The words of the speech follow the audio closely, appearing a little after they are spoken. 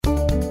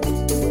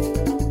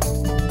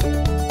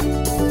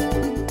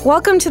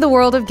Welcome to the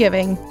world of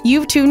giving.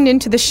 You've tuned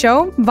into the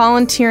show,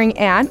 Volunteering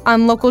At,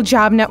 on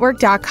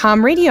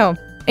localjobnetwork.com radio.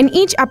 In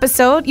each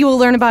episode, you will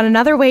learn about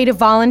another way to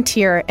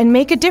volunteer and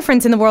make a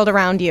difference in the world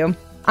around you.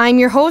 I'm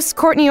your host,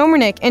 Courtney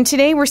Omernick, and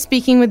today we're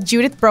speaking with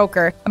Judith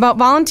Broker about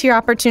volunteer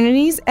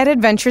opportunities at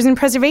Adventures in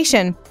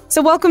Preservation.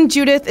 So welcome,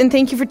 Judith, and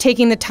thank you for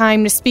taking the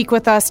time to speak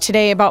with us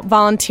today about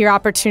volunteer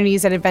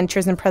opportunities at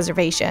Adventures in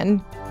Preservation.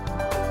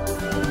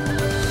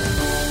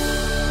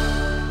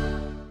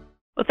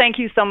 Well, thank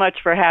you so much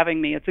for having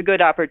me. It's a good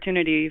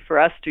opportunity for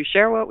us to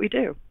share what we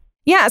do.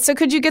 Yeah, so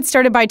could you get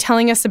started by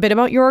telling us a bit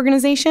about your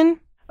organization?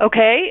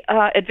 Okay,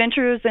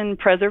 Adventures in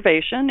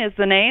Preservation is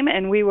the name,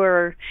 and we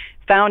were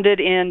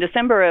founded in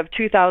December of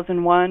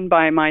 2001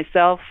 by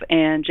myself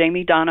and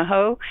Jamie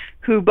Donahoe,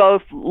 who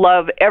both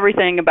love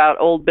everything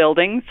about old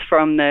buildings,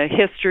 from the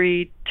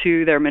history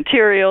to their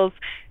materials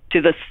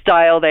to the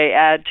style they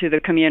add to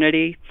the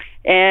community.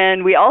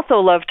 And we also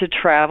love to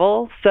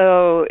travel.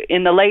 So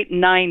in the late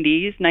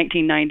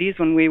 1990s,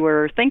 when we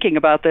were thinking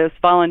about this,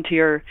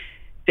 volunteer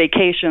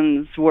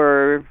vacations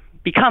were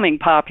becoming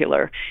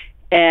popular.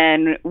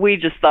 And we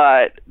just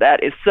thought,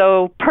 that is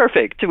so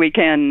perfect. We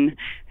can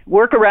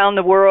work around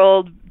the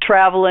world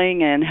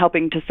traveling and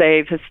helping to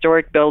save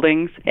historic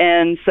buildings.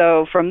 And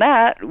so from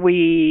that,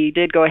 we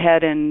did go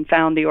ahead and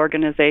found the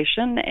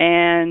organization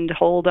and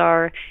hold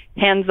our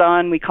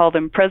hands-on, we call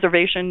them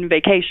preservation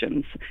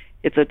vacations.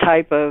 It's a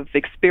type of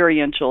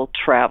experiential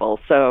travel.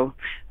 So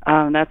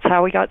that's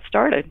how we got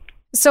started.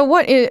 So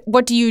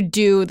what do you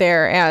do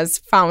there as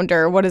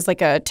founder? What is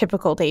like a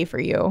typical day for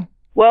you?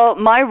 Well,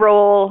 my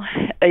role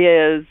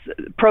is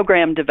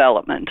program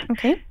development.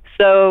 Okay.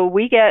 So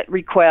we get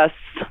requests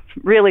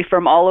really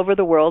from all over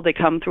the world. They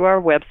come through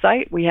our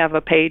website. We have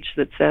a page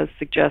that says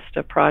suggest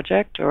a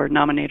project or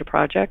nominate a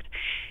project.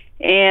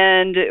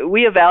 And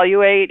we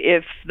evaluate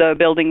if the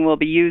building will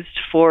be used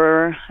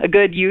for a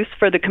good use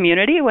for the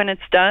community when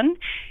it's done,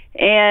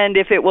 and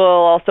if it will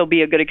also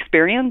be a good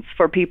experience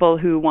for people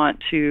who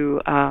want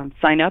to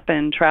sign up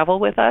and travel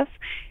with us.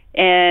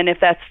 And if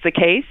that's the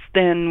case,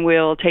 then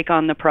we'll take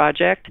on the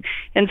project.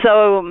 And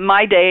so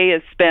my day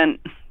is spent,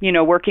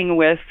 working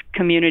with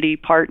community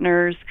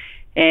partners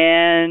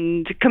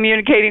and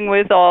communicating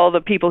with all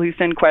the people who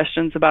send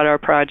questions about our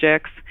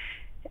projects.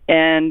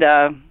 And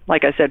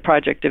like I said,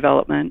 project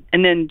development.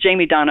 And then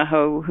Jamie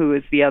Donahoe, who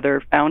is the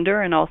other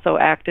founder and also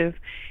active,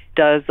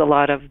 does a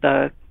lot of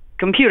the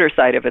computer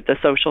side of it, the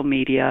social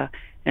media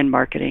and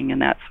marketing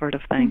and that sort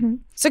of thing. Mm-hmm.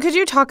 So could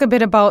you talk a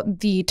bit about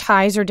the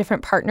ties or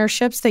different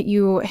partnerships that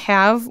you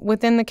have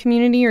within the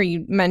community, or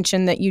you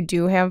mentioned that you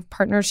do have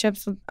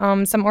partnerships with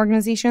some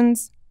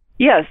organizations?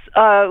 Yes.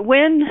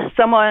 When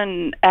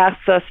someone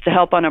asks us to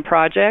help on a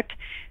project,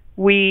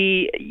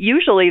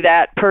 usually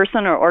that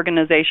person or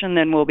organization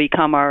then will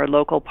become our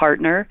local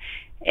partner.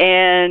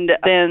 And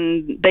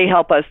then they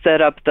help us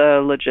set up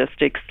the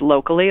logistics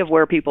locally of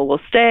where people will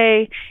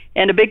stay.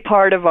 And a big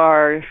part of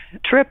our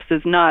trips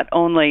is not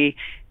only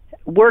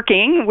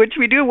working, which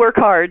we do work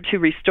hard to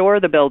restore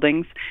the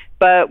buildings,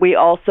 but we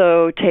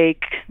also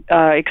take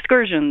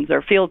excursions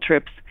or field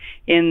trips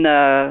in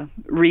the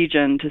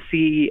region to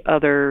see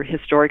other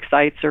historic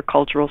sites or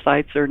cultural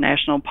sites or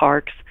national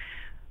parks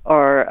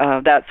or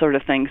that sort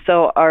of thing.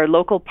 So our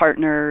local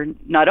partner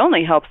not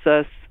only helps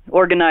us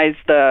organize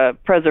the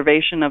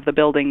preservation of the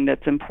building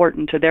that's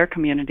important to their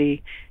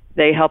community,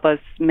 they help us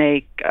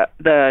make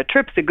the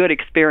trips a good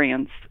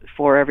experience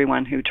for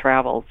everyone who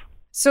travels.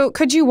 So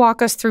could you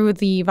walk us through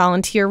the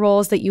volunteer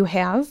roles that you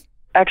have?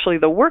 Actually,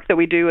 the work that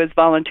we do is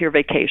volunteer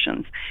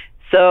vacations.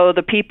 So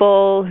the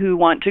people who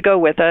want to go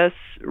with us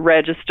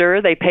register,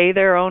 they pay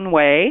their own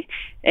way,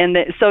 and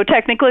so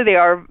technically they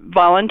are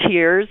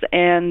volunteers,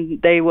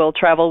 and they will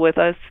travel with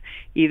us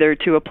either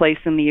to a place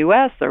in the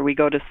U.S. or we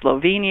go to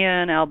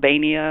Slovenia and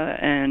Albania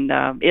and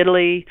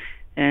Italy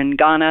and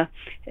Ghana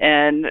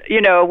and,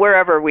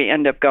 wherever we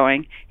end up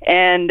going.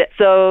 And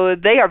so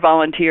they are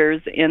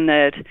volunteers in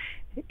that,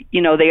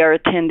 they are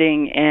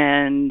attending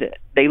and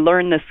they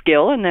learn the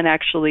skill and then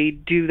actually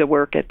do the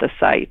work at the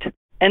site.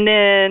 And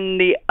then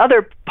the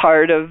other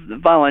part of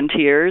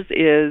volunteers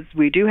is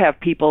we do have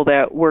people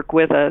that work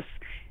with us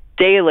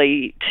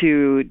daily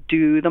to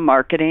do the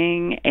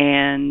marketing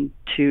and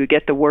to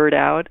get the word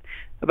out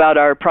about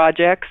our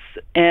projects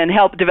and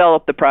help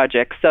develop the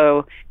project.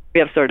 So we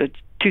have sort of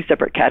two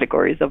separate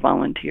categories of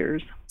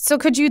volunteers. So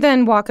could you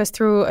then walk us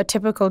through a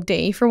typical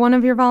day for one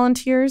of your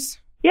volunteers?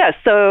 Yes.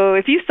 So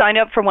if you sign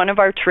up for one of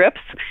our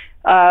trips,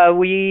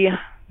 we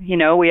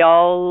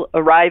all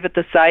arrive at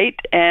the site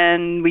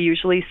and we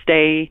usually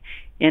stay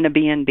in a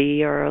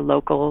B&B or a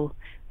local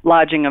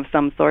lodging of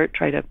some sort,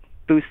 try to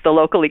boost the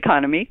local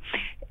economy.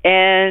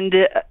 And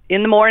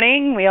in the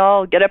morning, we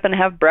all get up and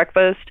have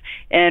breakfast,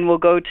 and we'll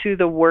go to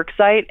the work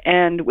site,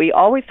 and we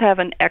always have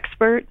an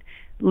expert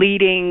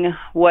leading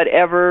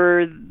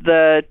whatever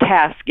the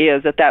task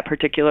is at that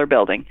particular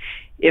building.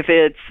 If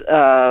it's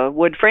a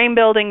wood frame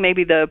building,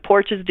 maybe the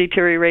porch is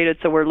deteriorated,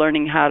 so we're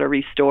learning how to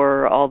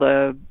restore all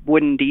the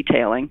wooden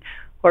detailing.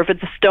 Or if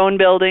it's a stone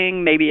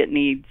building, maybe it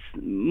needs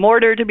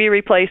mortar to be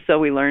replaced, so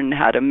we learn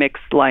how to mix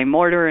lime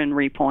mortar and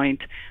repoint.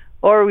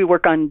 Or we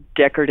work on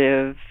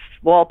decorative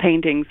wall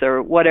paintings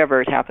or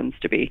whatever it happens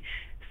to be.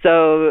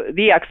 So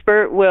the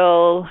expert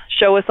will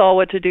show us all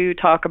what to do,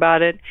 talk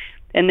about it,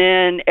 and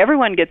then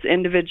everyone gets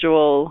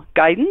individual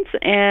guidance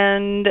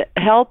and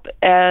help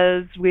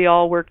as we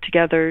all work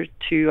together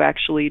to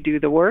actually do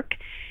the work.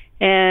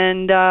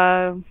 And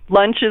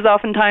lunch is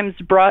oftentimes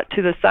brought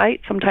to the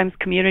site. Sometimes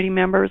community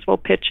members will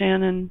pitch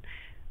in and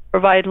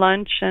provide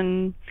lunch.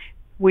 And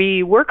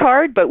we work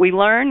hard, but we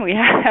learn. We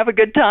have a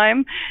good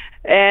time.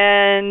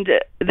 And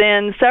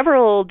then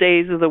several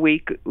days of the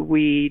week,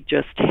 we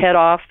just head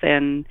off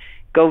and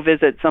go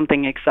visit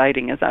something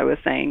exciting, as I was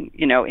saying,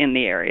 in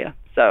the area.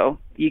 So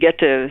you get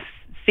to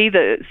see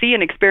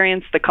and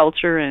experience the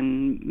culture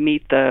and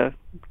meet the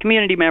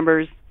community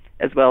members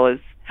as well as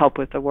help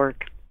with the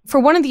work. For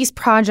one of these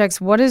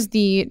projects, what is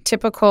the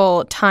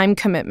typical time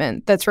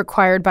commitment that's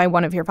required by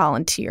one of your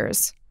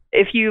volunteers?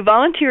 If you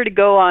volunteer to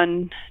go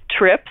on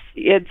trips,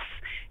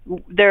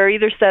 they're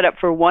either set up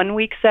for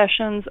 1-week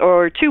sessions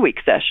or 2-week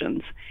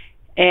sessions.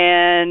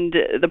 And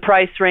the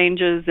price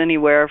ranges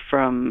anywhere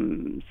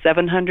from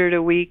 $700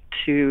 a week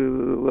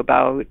to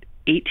about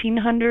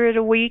 $1,800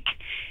 a week.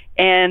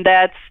 And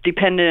that's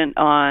dependent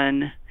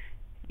on,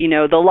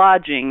 the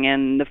lodging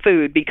and the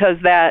food, because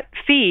that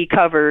fee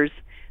covers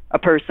a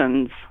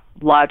person's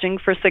lodging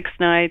for 6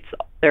 nights,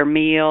 their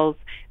meals,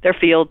 their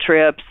field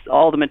trips,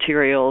 all the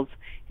materials,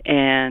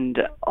 and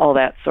all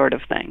that sort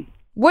of thing.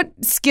 What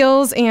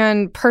skills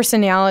and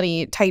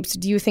personality types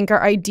do you think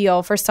are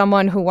ideal for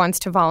someone who wants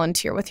to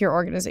volunteer with your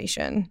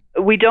organization?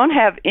 We don't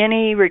have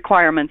any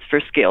requirements for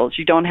skills.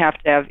 You don't have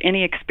to have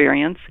any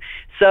experience.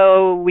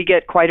 So we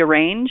get quite a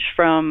range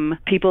from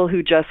people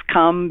who just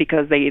come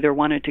because they either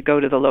wanted to go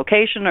to the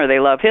location or they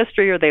love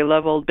history or they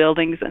love old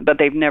buildings, but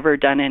they've never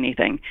done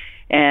anything.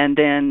 And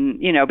then,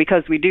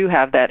 because we do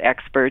have that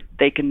expert,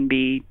 they can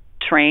be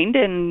trained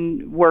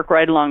and work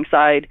right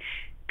alongside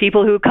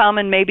people who come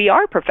and maybe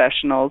are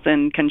professionals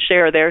and can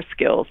share their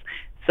skills.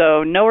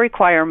 So no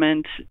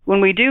requirement. When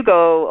we do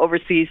go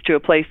overseas to a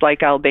place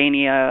like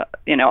Albania,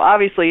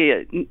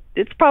 obviously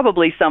it's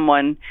probably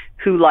someone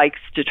who likes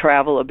to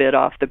travel a bit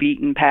off the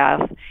beaten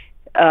path.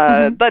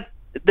 But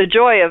the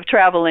joy of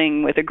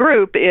traveling with a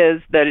group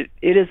is that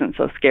it isn't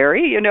so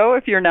scary,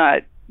 if you're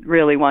not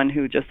really one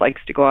who just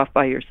likes to go off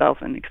by yourself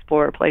and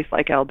explore a place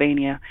like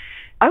Albania.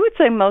 I would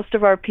say most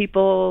of our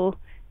people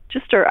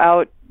just are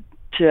out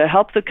to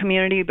help the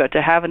community, but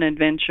to have an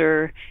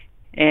adventure.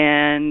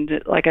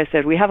 And like I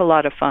said, we have a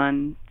lot of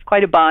fun. It's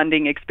quite a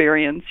bonding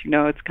experience.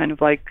 It's kind of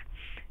like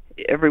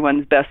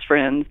everyone's best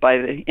friends by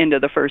the end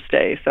of the first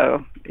day.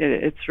 So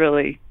it's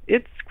really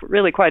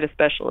quite a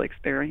special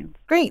experience.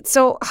 Great.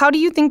 So how do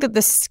you think that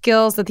the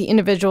skills that the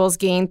individuals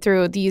gain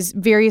through these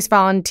various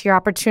volunteer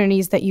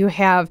opportunities that you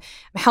have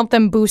help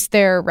them boost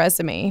their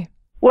resume?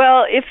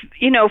 Well,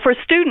 for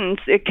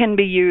students, it can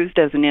be used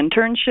as an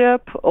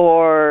internship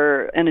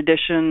or in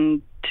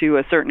addition to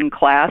a certain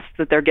class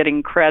that they're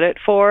getting credit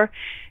for,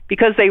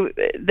 because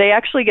they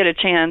actually get a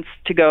chance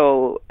to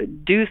go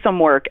do some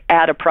work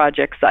at a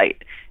project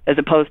site as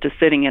opposed to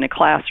sitting in a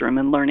classroom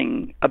and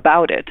learning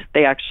about it.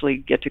 They actually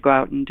get to go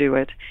out and do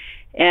it.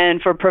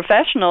 And for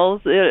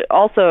professionals, it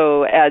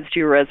also adds to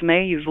your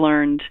resume. You've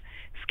learned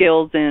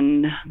skills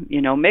in,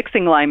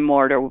 mixing lime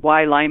mortar,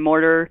 why lime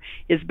mortar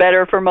is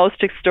better for most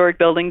historic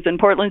buildings than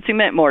Portland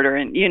cement mortar,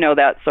 and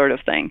that sort of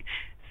thing.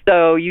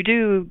 So you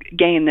do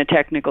gain the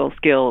technical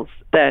skills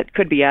that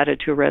could be added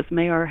to a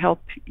resume or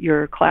help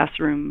your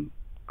classroom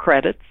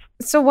credits.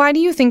 So why do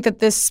you think that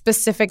this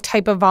specific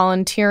type of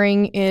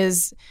volunteering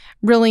is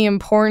really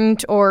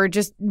important or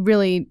just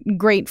really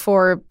great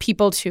for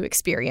people to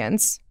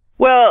experience?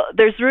 Well,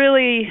 there's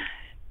really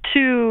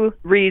 2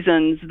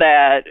 reasons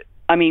that,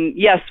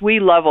 yes, we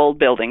love old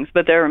buildings,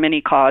 but there are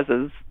many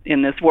causes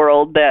in this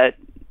world that,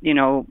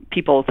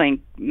 people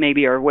think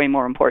maybe are way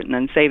more important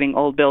than saving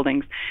old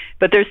buildings.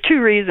 But there's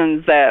 2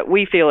 reasons that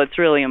we feel it's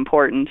really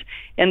important.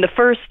 And the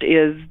first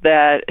is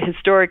that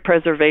historic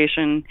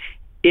preservation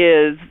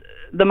is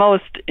the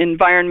most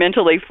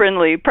environmentally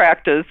friendly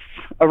practice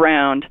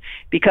around,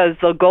 because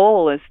the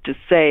goal is to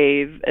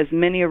save as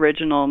many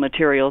original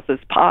materials as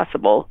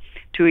possible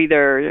to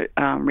either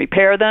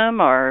repair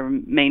them or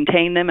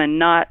maintain them and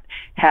not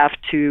have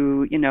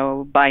to,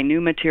 buy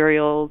new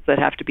materials that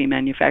have to be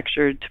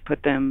manufactured to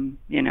put them,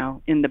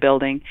 in the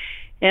building.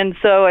 And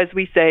so, as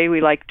we say,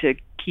 we like to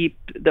keep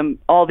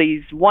all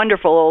these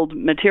wonderful old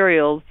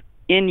materials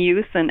in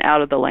use and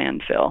out of the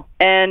landfill.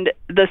 And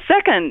the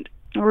second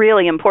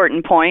really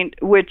important point,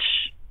 which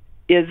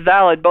is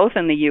valid both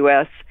in the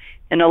U.S.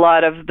 and a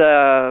lot of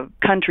the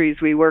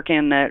countries we work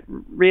in that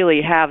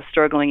really have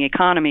struggling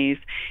economies,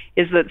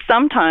 is that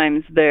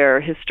sometimes their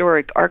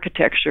historic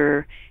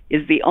architecture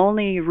is the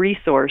only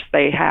resource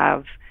they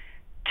have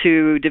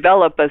to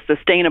develop a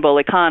sustainable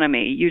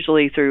economy,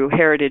 usually through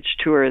heritage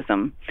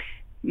tourism.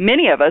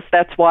 Many of us,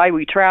 that's why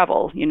we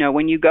travel.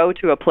 When you go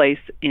to a place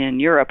in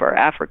Europe or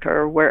Africa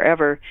or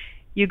wherever,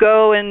 you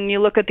go and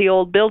you look at the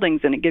old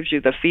buildings and it gives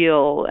you the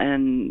feel.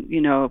 And,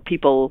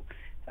 people,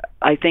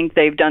 I think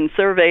they've done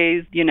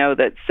surveys,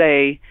 that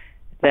say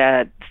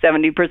that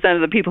 70%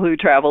 of the people who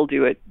travel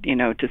do it,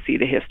 to see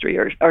the history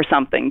or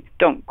something.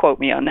 Don't quote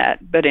me on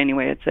that. But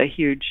anyway, it's a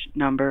huge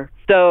number.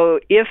 So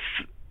if,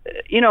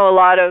 a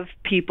lot of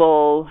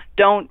people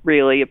don't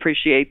really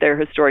appreciate their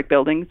historic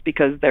buildings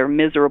because they're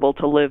miserable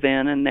to live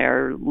in and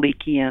they're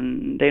leaky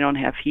and they don't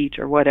have heat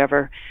or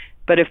whatever.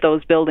 But if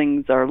those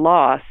buildings are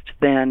lost,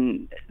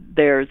 then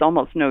there's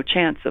almost no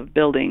chance of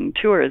building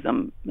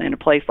tourism in a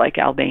place like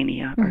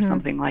Albania or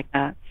something like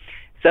that.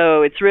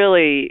 So it's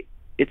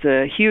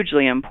a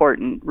hugely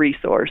important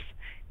resource.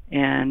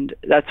 And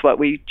that's what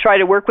we try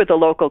to work with the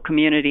local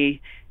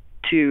community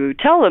to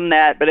tell them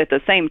that, but at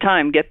the same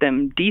time, get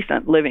them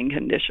decent living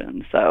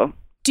conditions. So,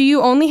 do you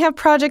only have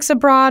projects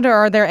abroad, or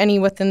are there any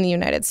within the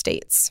United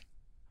States?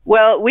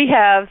 Well, we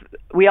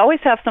always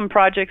have some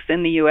projects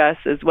in the U.S.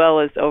 as well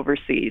as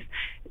overseas.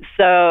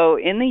 So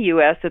in the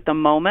U.S. at the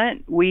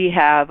moment, we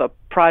have a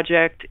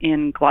project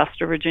in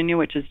Gloucester, Virginia,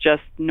 which is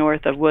just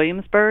north of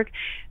Williamsburg,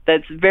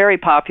 that's very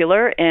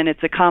popular, and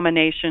it's a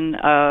combination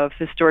of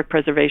historic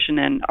preservation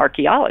and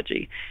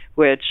archaeology,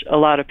 which a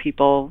lot of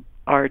people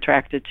are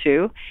attracted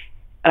to.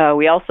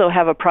 We also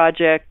have a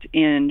project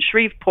in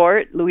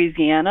Shreveport,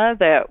 Louisiana,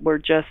 that we're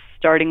just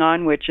starting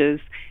on, which is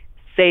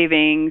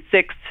saving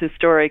 6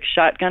 historic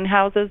shotgun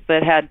houses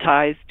that had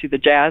ties to the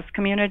jazz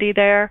community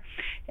there.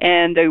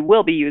 And they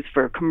will be used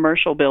for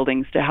commercial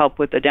buildings to help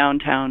with the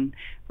downtown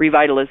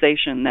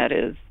revitalization that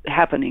is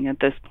happening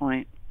at this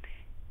point.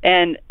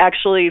 And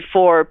actually,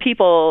 for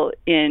people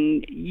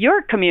in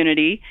your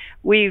community,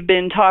 we've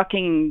been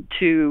talking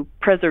to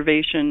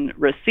Preservation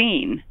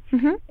Racine,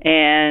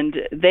 and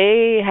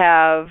they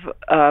have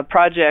a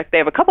project. They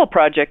have a couple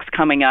projects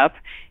coming up,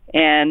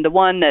 and the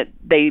one that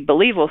they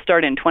believe will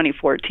start in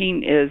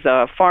 2014 is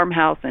a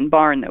farmhouse and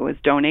barn that was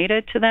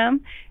donated to them,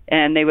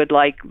 and they would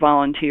like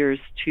volunteers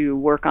to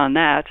work on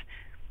that.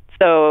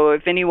 So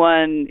if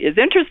anyone is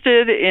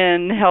interested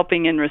in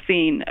helping in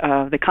Racine,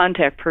 the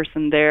contact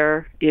person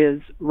there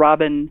is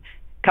Robin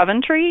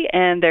Coventry,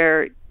 and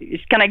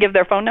can I give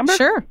their phone number?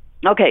 Sure.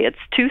 Okay, it's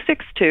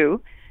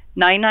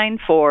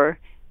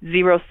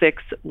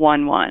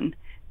 262-994-0611.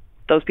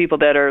 Those people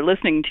that are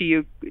listening to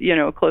you,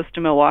 close to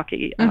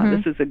Milwaukee,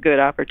 this is a good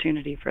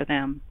opportunity for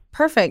them.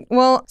 Perfect.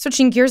 Well,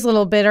 switching gears a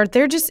little bit, are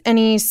there just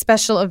any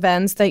special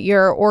events that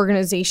your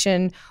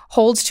organization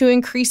holds to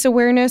increase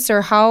awareness,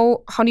 or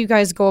how do you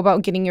guys go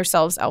about getting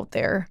yourselves out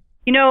there?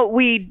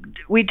 We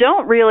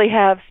don't really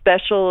have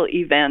special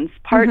events,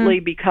 partly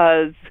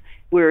because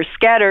we're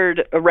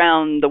scattered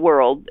around the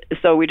world.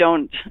 So we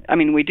do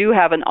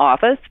have an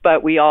office,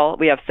 but we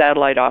have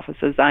satellite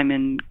offices. I'm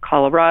in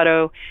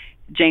Colorado.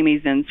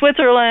 Jamie's in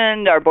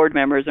Switzerland. Our board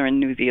members are in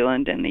New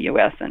Zealand and the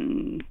U.S.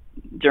 and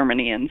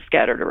Germany and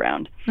scattered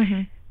around.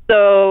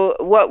 So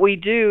what we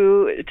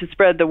do to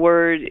spread the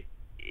word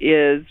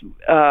is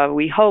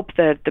we hope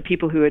that the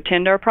people who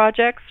attend our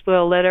projects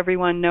will let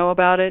everyone know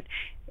about it.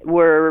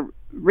 We're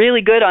really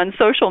good on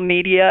social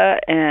media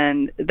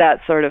and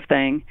that sort of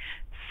thing.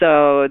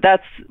 So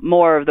that's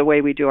more of the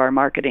way we do our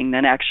marketing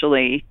than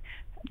actually.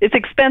 It's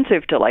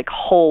expensive to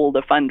hold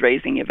a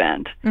fundraising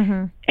event.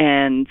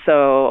 And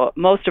so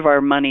most of our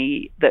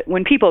money, that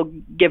when people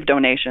give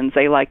donations,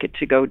 they like it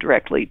to go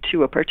directly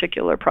to a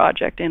particular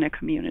project in a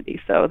community.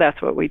 So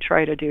that's what we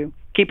try to do,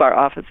 keep our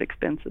office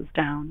expenses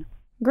down.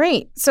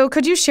 Great. So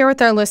could you share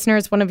with our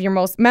listeners one of your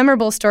most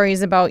memorable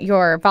stories about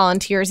your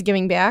volunteers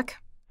giving back?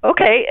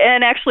 Okay.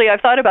 And actually,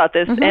 I've thought about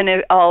this,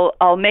 and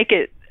I'll make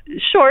it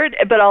short,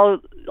 but I'll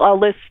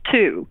list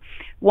 2.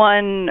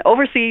 One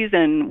overseas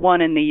and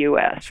one in the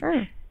U.S.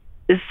 Sure.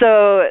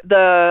 So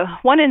the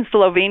one in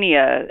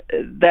Slovenia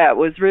that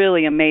was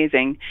really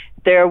amazing,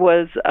 there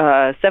was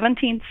a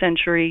 17th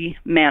century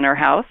manor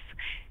house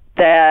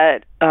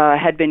that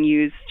had been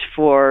used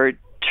for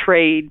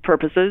trade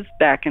purposes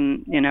back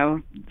in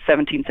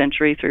 17th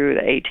century through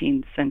the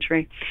 18th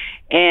century.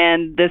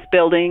 And this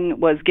building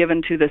was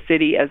given to the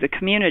city as a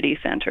community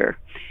center.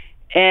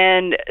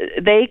 And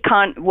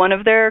one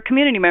of their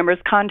community members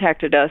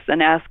contacted us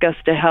and asked us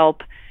to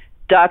help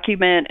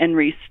document and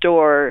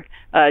restore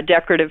a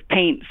decorative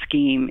paint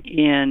scheme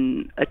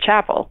in a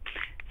chapel.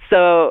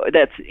 So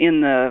that's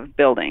in the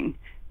building.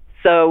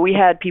 So we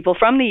had people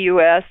from the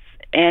U.S.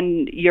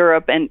 and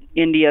Europe and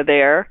India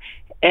there,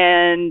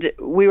 and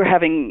we were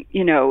having,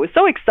 it was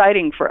so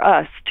exciting for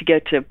us to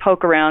get to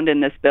poke around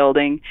in this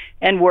building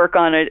and work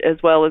on it,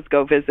 as well as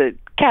go visit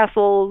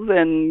castles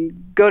and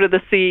go to the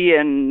sea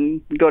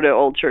and go to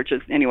old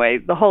churches. Anyway,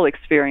 the whole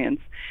experience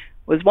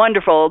was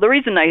wonderful. The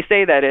reason I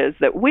say that is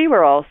that we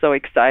were all so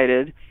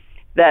excited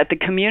that the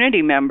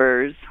community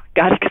members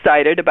got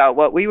excited about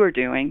what we were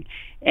doing,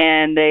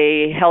 and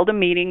they held a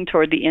meeting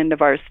toward the end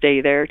of our stay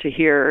there to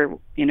hear,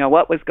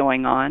 what was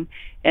going on.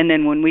 And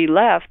then when we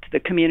left, the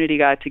community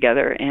got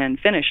together and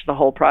finished the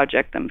whole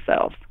project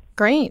themselves.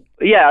 great.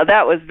 Yeah,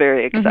 that was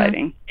very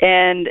exciting. Mm-hmm.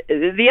 And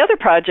the other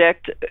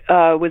project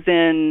was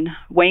in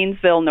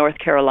Waynesville, North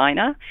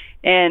Carolina,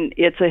 and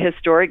it's a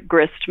historic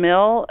grist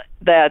mill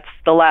that's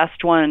the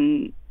last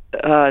one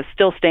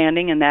still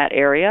standing in that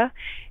area.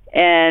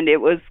 And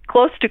it was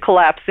close to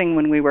collapsing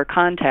when we were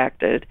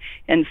contacted.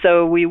 And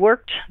so we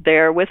worked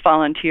there with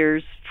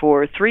volunteers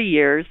for 3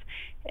 years,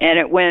 and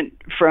it went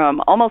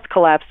from almost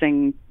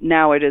collapsing,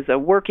 now it is a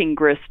working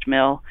grist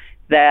mill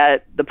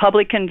that the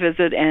public can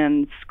visit,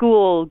 and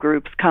school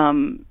groups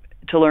come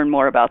to learn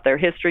more about their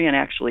history and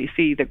actually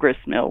see the grist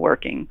mill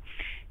working.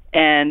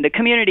 And the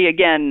community,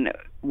 again,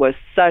 was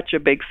such a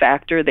big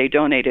factor. They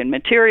donated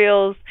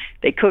materials,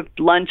 they cooked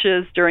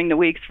lunches during the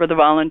weeks for the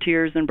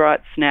volunteers and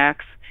brought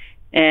snacks.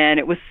 And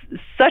it was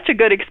such a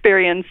good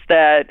experience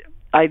that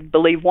I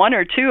believe 1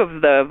 or 2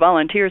 of the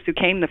volunteers who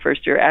came the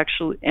first year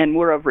actually, and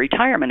were of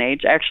retirement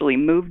age, actually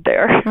moved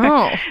there.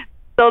 Oh.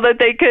 So that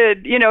they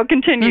could,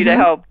 continue to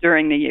help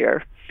during the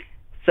year.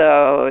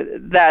 So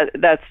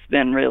that's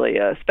been really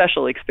a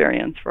special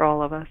experience for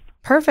all of us.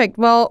 Perfect.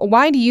 Well,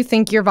 why do you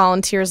think your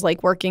volunteers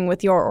like working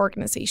with your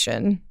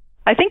organization?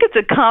 I think it's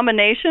a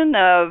combination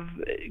of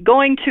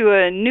going to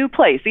a new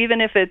place,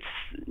 even if it's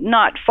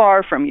not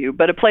far from you,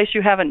 but a place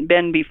you haven't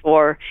been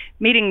before,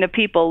 meeting the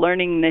people,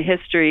 learning the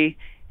history,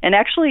 and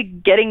actually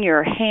getting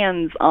your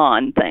hands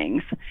on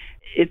things.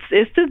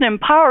 It's an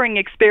empowering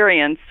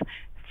experience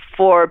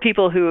for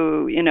people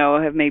who,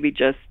 have maybe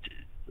just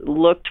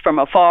looked from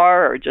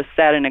afar or just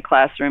sat in a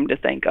classroom to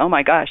think, oh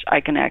my gosh, I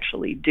can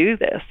actually do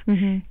this.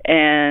 Mm-hmm.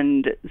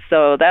 And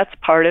so that's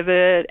part of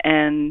it.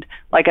 And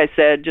like I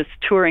said, just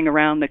touring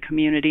around the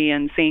community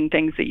and seeing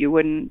things that you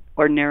wouldn't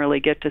ordinarily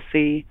get to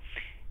see.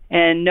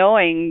 And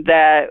knowing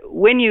that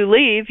when you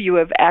leave, you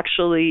have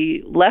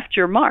actually left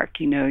your mark.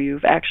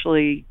 You've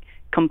actually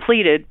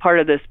completed part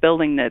of this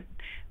building that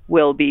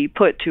will be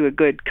put to a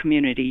good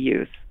community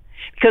use.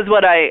 Because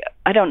what I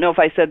don't know if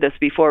I said this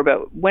before,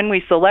 but when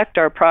we select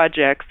our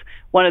projects,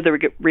 one of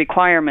the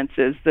requirements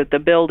is that the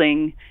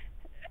building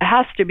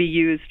has to be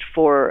used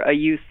for a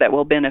use that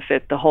will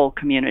benefit the whole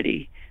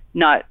community,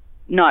 not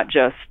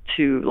just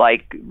to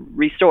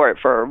restore it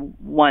for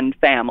one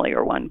family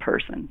or one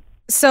person.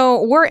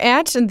 So we're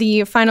at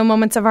the final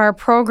moments of our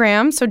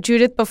program. So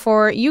Judith,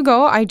 before you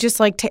go, I'd just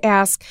like to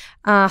ask,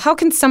 how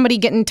can somebody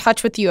get in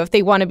touch with you if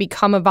they want to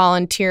become a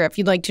volunteer? If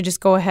you'd like to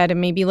just go ahead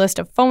and maybe list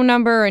a phone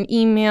number, an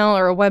email,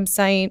 or a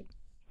website.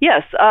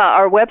 Yes,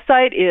 our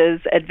website is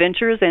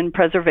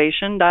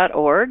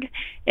adventuresinpreservation.org.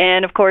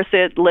 And of course,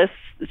 it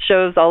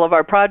shows all of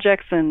our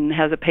projects and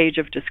has a page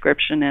of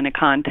description and a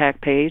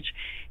contact page.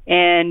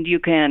 And you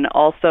can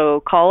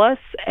also call us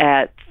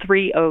at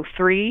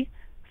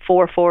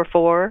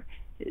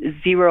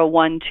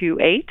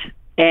 303-444-0128,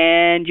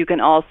 and you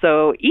can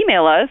also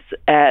email us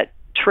at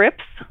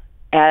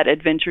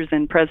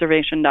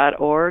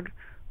trips@adventuresinpreservation.org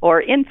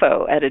or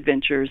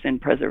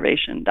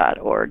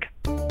info@adventuresinpreservation.org.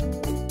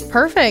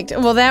 Perfect.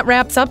 Well, that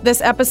wraps up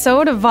this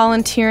episode of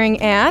Volunteering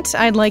At.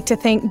 I'd like to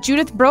thank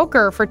Judith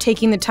Broeker for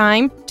taking the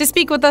time to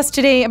speak with us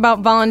today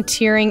about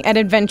volunteering at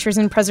Adventures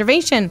in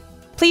Preservation.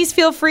 Please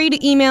feel free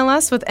to email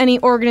us with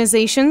any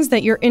organizations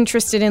that you're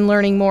interested in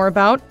learning more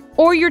about,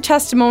 or your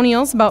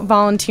testimonials about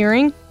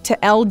volunteering to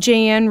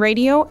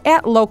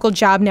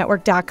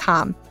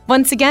ljnradio@localjobnetwork.com.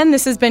 Once again,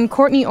 this has been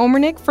Courtney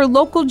Omernick for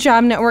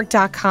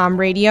localjobnetwork.com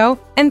radio,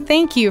 and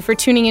thank you for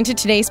tuning into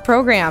today's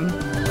program.